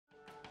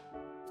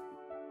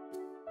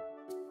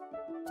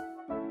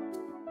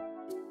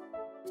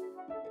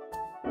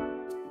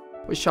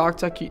With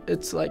ChalkTalk,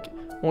 it's like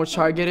more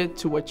targeted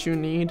to what you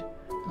need.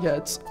 Yeah,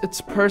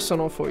 it's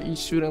personal for each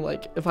student.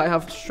 Like if I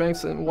have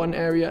strengths in one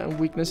area and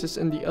weaknesses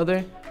in the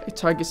other, it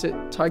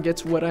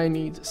targets what I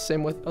need.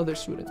 Same with other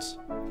students.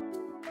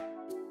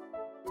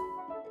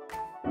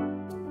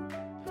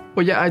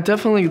 But yeah, I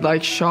definitely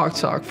like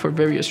ChalkTalk for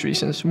various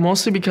reasons.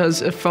 Mostly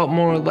because it felt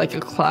more like a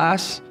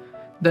class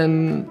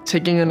than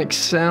taking an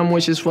exam,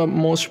 which is what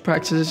most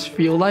practices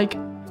feel like.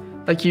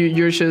 Like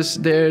you're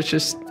just there,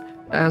 just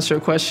answer a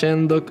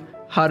question, look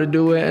how to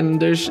do it, and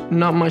there's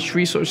not much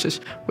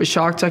resources. With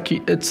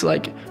ChalkTalk, it's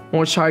like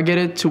more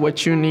targeted to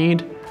what you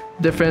need.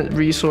 Different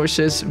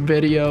resources,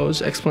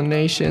 videos,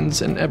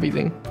 explanations, and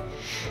everything.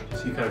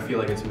 So you kind of feel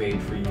like it's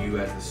made for you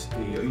as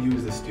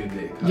the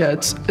student. Yeah,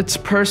 it's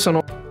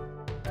personal.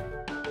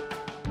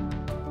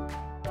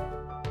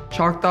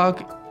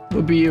 ChalkTalk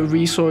would be a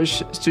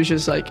resource to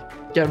just like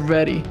get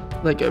ready,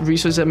 like a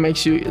resource that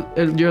makes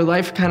your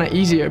life kind of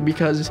easier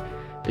because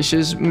it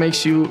just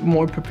makes you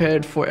more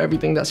prepared for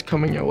everything that's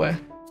coming your way.